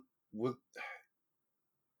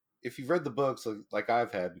 if you've read the books like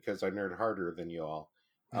I've had, because I nerd harder than you all,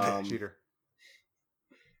 Cheater.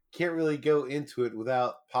 Can't really go into it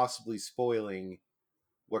without possibly spoiling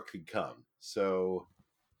what could come. So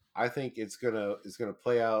I think it's gonna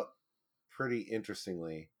play out pretty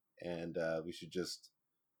interestingly, and we should just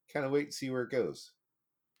kind of wait and see where it goes.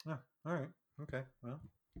 Oh, all right. Okay. Well,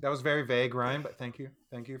 that was very vague, Ryan, but thank you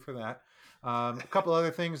for that. A couple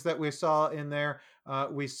other things that we saw in there.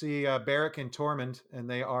 We see Beric and Tormund, and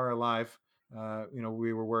they are alive.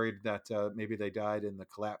 We were worried that maybe they died in the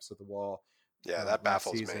collapse of the wall. Yeah, that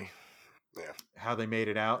baffles me. Yeah, how they made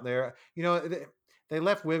it out there. They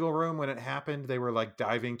left wiggle room when it happened. They were like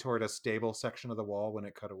diving toward a stable section of the wall when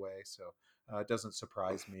it cut away. So it doesn't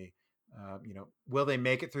surprise me. Will they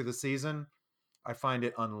make it through the season? I find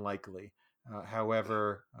it unlikely.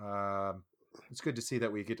 However, it's good to see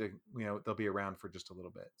that we get to, they'll be around for just a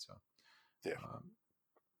little bit. So, yeah.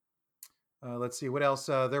 Let's see what else.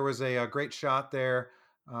 There was a great shot there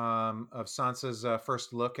of Sansa's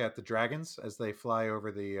first look at the dragons as they fly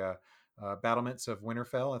over the battlements of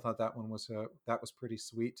Winterfell. I thought that one was pretty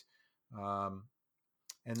sweet. And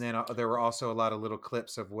then there were also a lot of little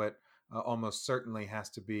clips of what almost certainly has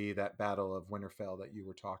to be that Battle of Winterfell that you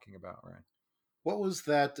were talking about, Ryan. What was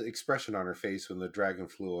that expression on her face when the dragon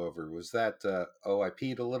flew over? Was that, I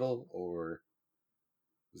peed a little, or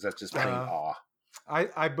was that just plain awe?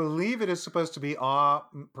 I believe it is supposed to be awe,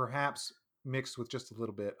 perhaps mixed with just a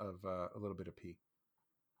little bit of pee.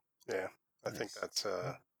 Yeah, I think that's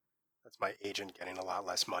my agent getting a lot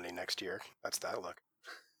less money next year. That's that look.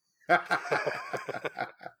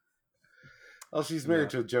 Well, she's married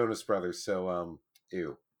to Jonas Brothers, so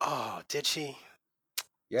ew. Oh, did she?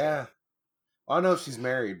 Yeah. I don't know if she's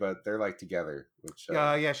married, but they're like together. Which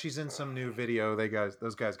yeah, she's in some new video.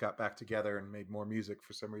 Those guys got back together and made more music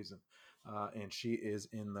for some reason, and she is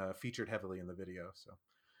featured heavily in the video. So,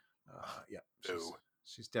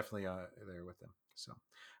 she's definitely there with them.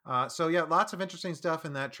 So yeah, lots of interesting stuff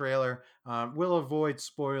in that trailer. We'll avoid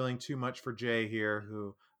spoiling too much for Jay here,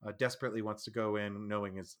 who desperately wants to go in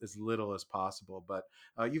knowing as little as possible. But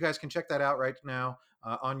you guys can check that out right now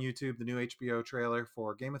on YouTube. The new HBO trailer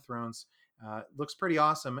for Game of Thrones. Looks pretty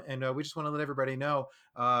awesome, and we just want to let everybody know,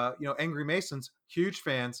 Angry Masons, huge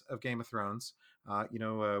fans of Game of Thrones.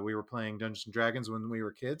 We were playing Dungeons and Dragons when we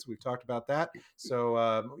were kids. We've talked about that.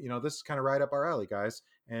 So, this is kind of right up our alley, guys.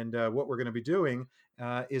 And what we're going to be doing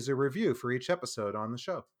is a review for each episode on the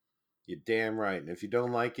show. You're damn right. And if you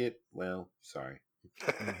don't like it, well, sorry.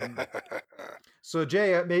 Mm-hmm. So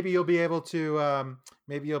Jay, maybe you'll be able to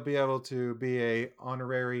be a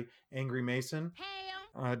honorary Angry Mason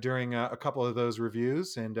during a couple of those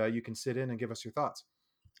reviews, and you can sit in and give us your thoughts.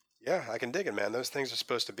 Yeah, I can dig it, man. Those things are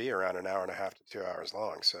supposed to be around an hour and a half to 2 hours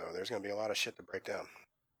long, so there's going to be a lot of shit to break down.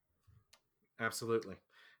 Absolutely.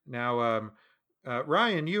 Now,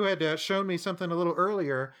 Ryan, you had shown me something a little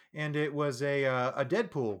earlier, and it was a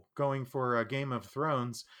Deadpool going for Game of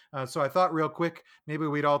Thrones. So I thought real quick, maybe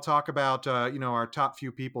we'd all talk about, our top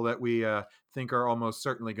few people that we think are almost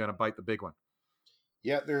certainly going to bite the big one.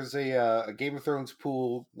 Yeah, there's a Game of Thrones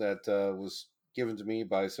pool that was given to me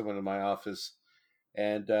by someone in my office,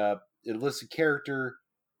 and it lists a character,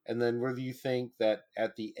 and then whether you think that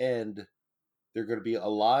at the end they're going to be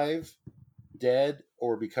alive, dead,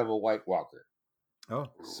 or become a White Walker. Oh,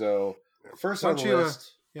 so first on the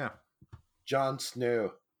list, Jon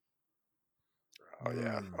Snow. Oh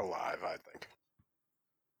yeah, alive. I think.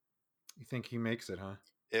 You think he makes it, huh?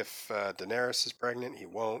 If Daenerys is pregnant, he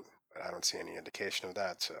won't. But I don't see any indication of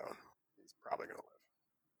that, so he's probably going to live.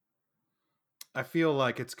 I feel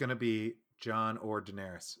like it's going to be Jon or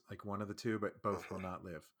Daenerys, like one of the two, but both will not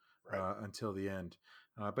live until the end.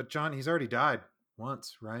 But Jon, he's already died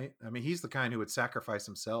once, right? I mean, he's the kind who would sacrifice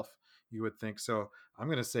himself, you would think. So I'm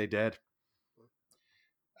going to say dead.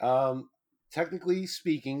 Technically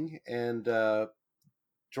speaking, and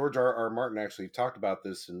George R.R. Martin actually talked about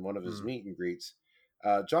this in one of his meet and greets,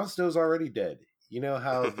 Jon Snow's already dead. You know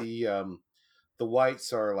how the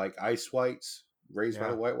whites are like ice whites raised by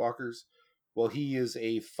the White Walkers? Well, he is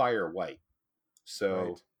a fire white.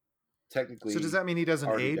 So technically, so does that mean he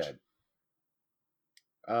doesn't age? Dead.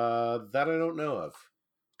 That I don't know of.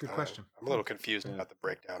 Good question. I'm a little confused about the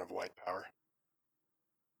breakdown of white power.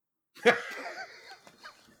 There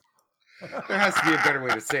has to be a better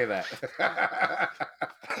way to say that.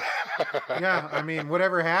 Yeah, I mean,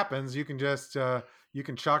 whatever happens, you can just you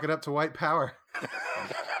can chalk it up to white power.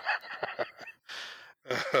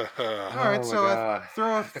 All right, Oh, so my God.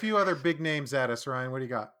 throw a few other big names at us, Ryan. What do you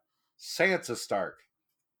got? Sansa Stark.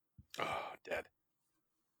 Oh, dead.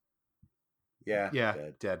 Yeah. Yeah,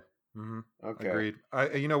 Dead. dead. Mm-hmm. Okay. Agreed.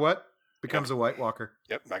 You know what? Becomes a White Walker.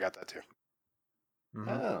 Yep, I got that too. Mhm.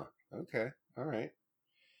 Oh, okay. All right.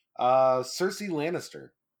 Cersei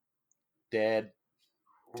Lannister. Dead.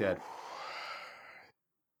 Dead. Ooh.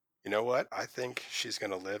 You know what? I think she's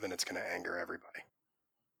going to live and it's going to anger everybody.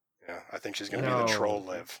 Yeah, I think she's going to be No. the troll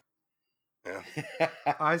live. Yeah.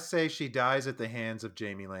 I say she dies at the hands of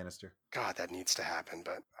Jaime Lannister. God, that needs to happen,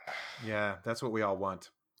 but Yeah, that's what we all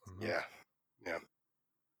want. Mhm. yeah. Yeah.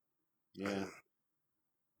 Yeah.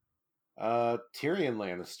 Tyrion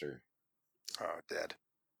Lannister. Oh, dead.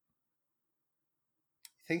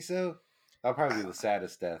 Think so? That'll probably be the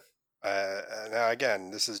saddest death. Now,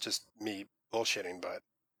 again, this is just me bullshitting, but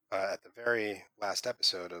at the very last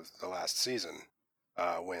episode of the last season,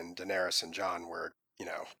 when Daenerys and Jon were,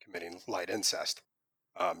 committing light incest,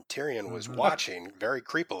 Tyrion was Mhm. watching very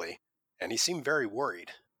creepily, and he seemed very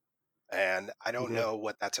worried. And I don't did. know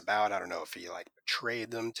what that's about. I don't know if he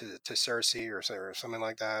betrayed them to Cersei or something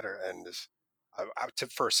like that,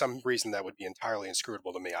 for some reason that would be entirely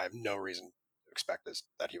inscrutable to me. I have no reason to expect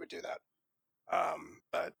that he would do that.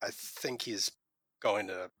 But I think he's going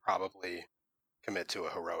to probably commit to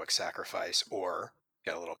a heroic sacrifice or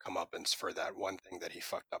get a little comeuppance for that one thing that he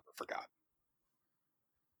fucked up or forgot.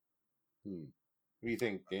 What do you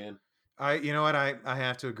think, Dan? You know what? I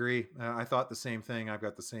have to agree. I thought the same thing. I've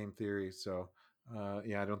got the same theory. So,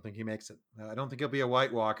 yeah, I don't think he makes it. I don't think he'll be a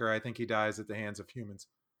White Walker. I think he dies at the hands of humans.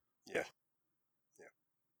 Yeah.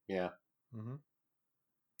 Yeah. Mm-hmm.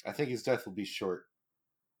 I think his death will be short.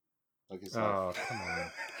 Like his Oh, come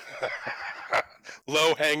on.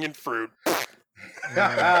 Low hanging fruit.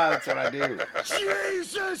 That's what I do.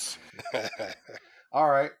 Jesus! All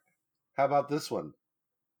right. How about this one?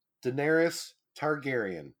 Daenerys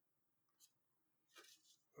Targaryen.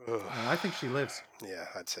 I think she lives. Yeah,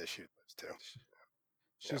 I'd say she lives too.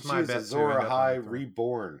 She's She my is bet. Azor Ahai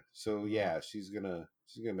reborn. So Mhm. yeah, she's gonna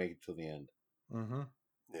make it till the end. Mm-hmm.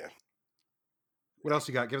 Yeah. What else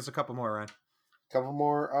you got? Give us a couple more, Ryan. Couple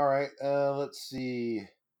more. All right. Let's see.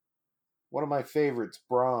 One of my favorites,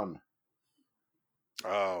 Bronn.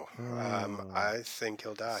 Oh, I think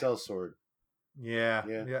he'll die. Sellsword. Yeah.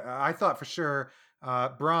 I thought for sure.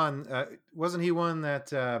 Bronn, wasn't he one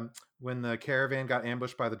that when the caravan got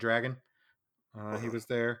ambushed by the dragon, he was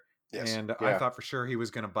there, Yes. and I thought for sure he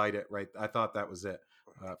was going to bite it. Right, I thought that was it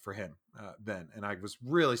for him then, and I was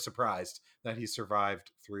really surprised that he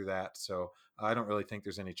survived through that. So I don't really think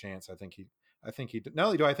there's any chance. I think he. Not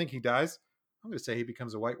only do I think he dies, I'm going to say he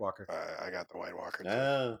becomes a White Walker. I got the White Walker too.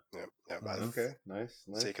 Oh. Yep. Okay. Nice.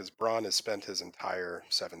 See, because Bronn has spent his entire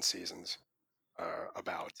 7 seasons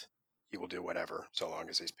about he will do whatever so long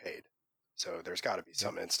as he's paid. So there's got to be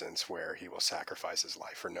some instance where he will sacrifice his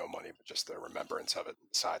life for no money, but just the remembrance of it.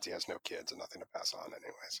 Besides, he has no kids and nothing to pass on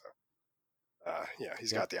anyway. So,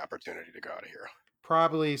 he's got the opportunity to go out of here.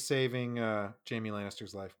 Probably saving Jaime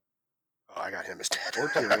Lannister's life. Oh, I got him as dead. Or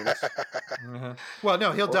Tyrion's. Uh-huh. Well,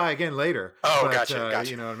 no, he'll die again later. Oh, but, gotcha.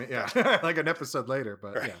 You know what I mean? Yeah, like an episode later.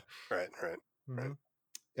 But Right. yeah, Right. Mm-hmm.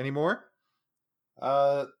 Any more?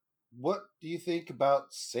 What do you think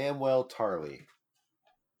about Samwell Tarly?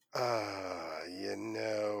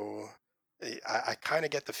 I kind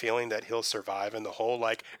of get the feeling that he'll survive in the whole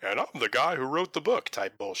and I'm the guy who wrote the book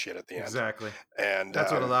type bullshit at the end. Exactly. And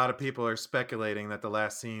that's what a lot of people are speculating, that the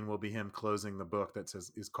last scene will be him closing the book that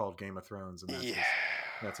is called Game of Thrones, and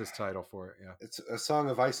that's his title for it. Yeah, it's A Song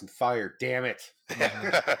of Ice and Fire. Damn it!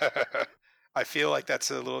 I feel like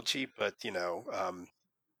that's a little cheap, but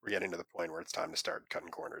we're getting to the point where it's time to start cutting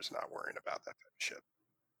corners and not worrying about that type of shit.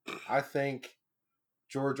 I think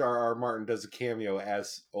George R.R. Martin does a cameo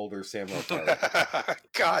as older Samwell Tarly.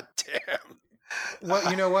 God damn. Well,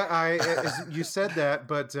 you know what? You said that,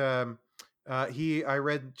 but I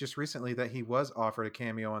read just recently that he was offered a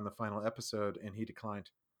cameo on the final episode and he declined.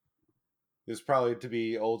 It was probably to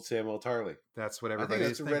be old Samwell Tarly. That's what I think everybody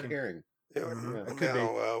that's is a thinking. red herring. It could be.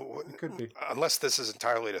 It could be. Unless this is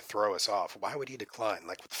entirely to throw us off, why would he decline?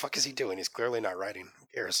 What the fuck is he doing? He's clearly not writing. Who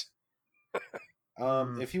cares?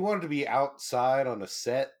 If he wanted to be outside on a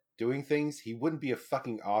set doing things, he wouldn't be a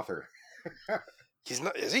fucking author. He's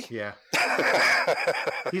not, is he? Yeah.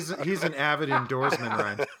 He's an avid indoorsman,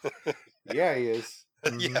 Ryan. Yeah, he is.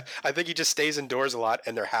 Yeah, I think he just stays indoors a lot,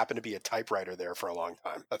 and there happened to be a typewriter there for a long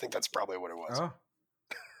time. I think that's probably what it was. Oh.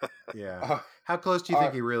 Yeah. How close do you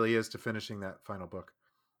think he really is to finishing that final book?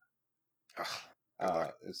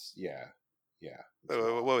 It's Yeah.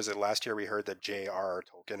 What was it? Last year we heard that J.R.R.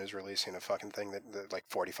 Tolkien is releasing a fucking thing that like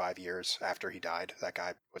 45 years after he died. That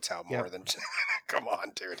guy puts out more than... Come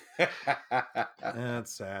on, dude.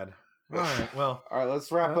 That's sad. All right, well. All right,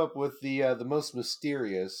 let's wrap up with the most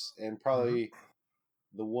mysterious and probably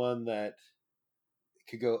the one that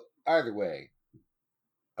could go either way.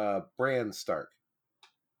 Bran Stark.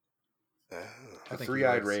 The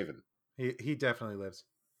three-eyed raven. He definitely lives.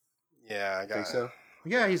 Yeah, I think so.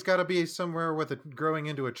 Yeah, he's got to be somewhere with it growing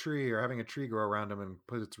into a tree or having a tree grow around him and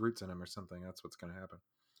put its roots in him or something. That's what's going to happen.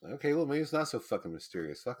 Okay, well, maybe it's not so fucking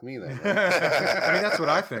mysterious. Fuck me then. I mean, that's what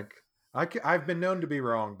I think. I've been known to be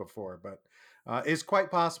wrong before, but it's quite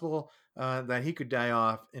possible that he could die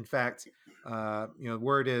off. In fact,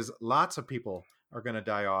 word is lots of people are going to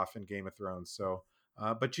die off in Game of Thrones. So,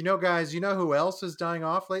 but guys, who else is dying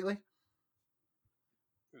off lately?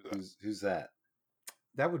 Who's that?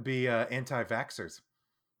 That would be anti-vaxxers.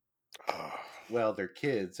 Well, they're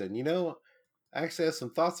kids, and I actually have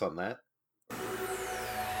some thoughts on that.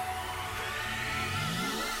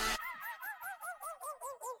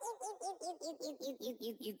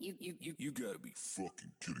 You gotta be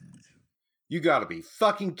fucking kidding me. You gotta be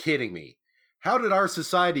fucking kidding me. How did our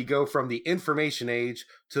society go from the information age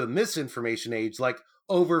to the misinformation age like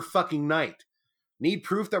over fucking night? Need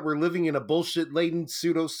proof that we're living in a bullshit-laden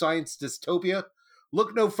pseudoscience dystopia?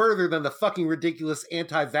 Look no further than the fucking ridiculous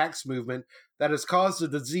anti-vax movement that has caused a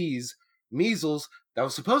disease, measles, that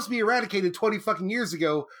was supposed to be eradicated 20 fucking years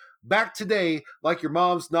ago, back today like your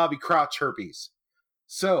mom's knobby crotch herpes.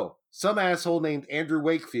 So, some asshole named Andrew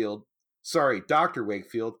Wakefield, sorry, Dr.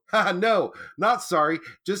 Wakefield, haha, no, not sorry,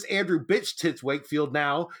 just Andrew Bitch Tits Wakefield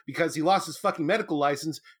now, because he lost his fucking medical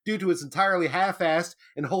license due to his entirely half-assed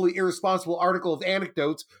and wholly irresponsible article of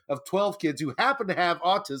anecdotes of 12 kids who happen to have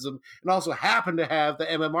autism and also happen to have the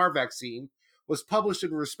MMR vaccine, was published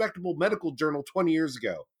in a respectable medical journal 20 years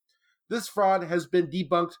ago. This fraud has been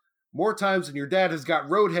debunked more times than your dad has got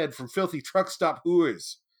roadhead from filthy truck stop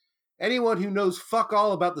hooers. Anyone who knows fuck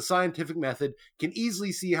all about the scientific method can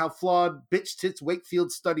easily see how flawed Bitch Tits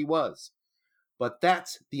Wakefield's study was. But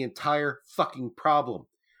that's the entire fucking problem.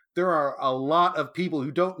 There are a lot of people who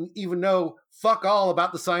don't even know fuck all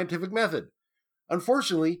about the scientific method.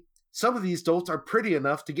 Unfortunately, some of these dolts are pretty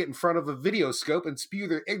enough to get in front of a video scope and spew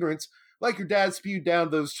their ignorance like your dad spewed down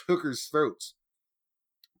those hookers' throats.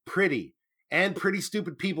 Pretty and pretty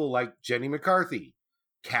stupid people like Jenny McCarthy,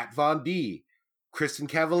 Kat Von D, Kristen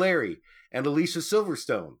Cavallari, and Alicia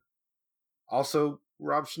Silverstone. Also,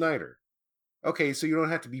 Rob Schneider. Okay, so you don't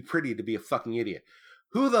have to be pretty to be a fucking idiot.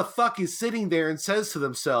 Who the fuck is sitting there and says to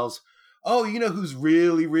themselves, oh, you know who's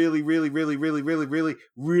really, really, really, really, really, really, really,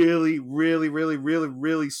 really, really, really, really,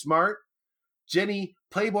 really smart? Jenny,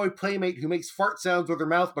 Playboy Playmate who makes fart sounds with her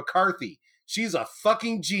mouth, McCarthy. She's a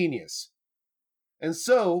fucking genius. And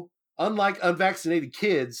so, unlike unvaccinated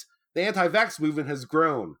kids, the anti-vax movement has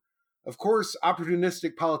grown. Of course,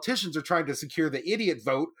 opportunistic politicians are trying to secure the idiot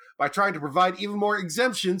vote by trying to provide even more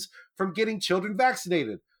exemptions from getting children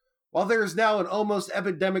vaccinated. While there is now an almost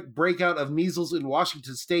epidemic breakout of measles in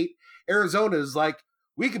Washington state, Arizona is like,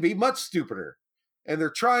 we could be much stupider. And they're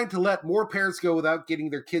trying to let more parents go without getting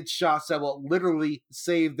their kids shots that will literally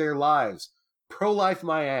save their lives. Pro-life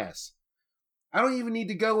my ass. I don't even need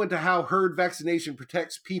to go into how herd vaccination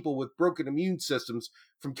protects people with broken immune systems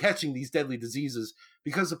from catching these deadly diseases,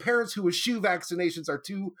 because the parents who eschew vaccinations are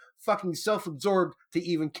too fucking self-absorbed to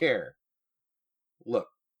even care. Look,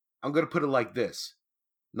 I'm going to put it like this.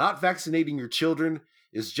 Not vaccinating your children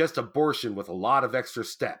is just abortion with a lot of extra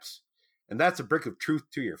steps. And that's a brick of truth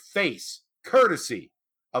to your face, courtesy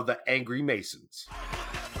of the Angry Masons.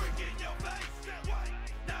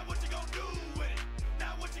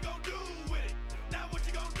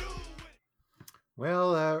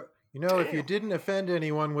 Well, if you didn't offend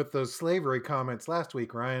anyone with those slavery comments last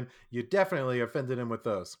week, Ryan, you definitely offended him with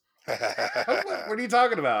those. What are you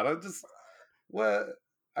talking about? I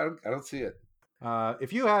don't see it.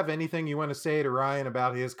 If you have anything you want to say to Ryan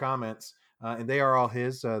about his comments, and they are all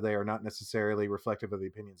his, they are not necessarily reflective of the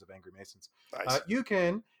opinions of Angry Masons. Nice. You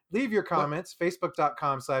can leave your comments,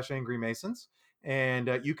 facebook.com/angrymasons,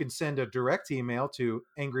 and you can send a direct email to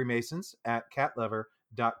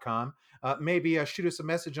angrymasons@catlover.com. Maybe shoot us a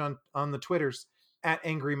message on the Twitters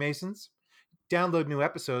 @angrymasons. Download new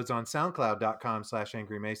episodes on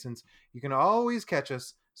soundcloud.com/angrymasons. You can always catch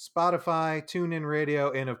us Spotify, TuneIn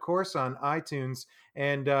Radio, and of course on iTunes.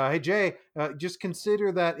 And hey, Jay, just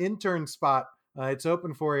consider that intern spot. It's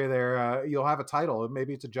open for you there. You'll have a title.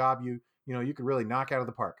 Maybe it's a job you could really knock out of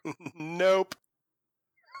the park. Nope.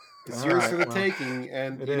 It's yours for the taking.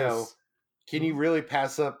 And, it is. Can you really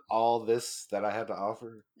pass up all this that I have to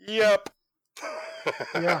offer? Yep.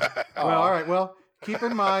 Yeah. Well, all right. Well, keep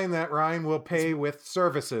in mind that Ryan will pay with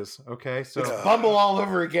services. Okay. So, It's Bumble all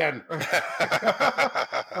over again.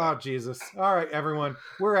 oh, Jesus. All right, everyone.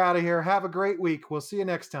 We're out of here. Have a great week. We'll see you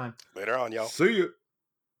next time. Later on, y'all. See you.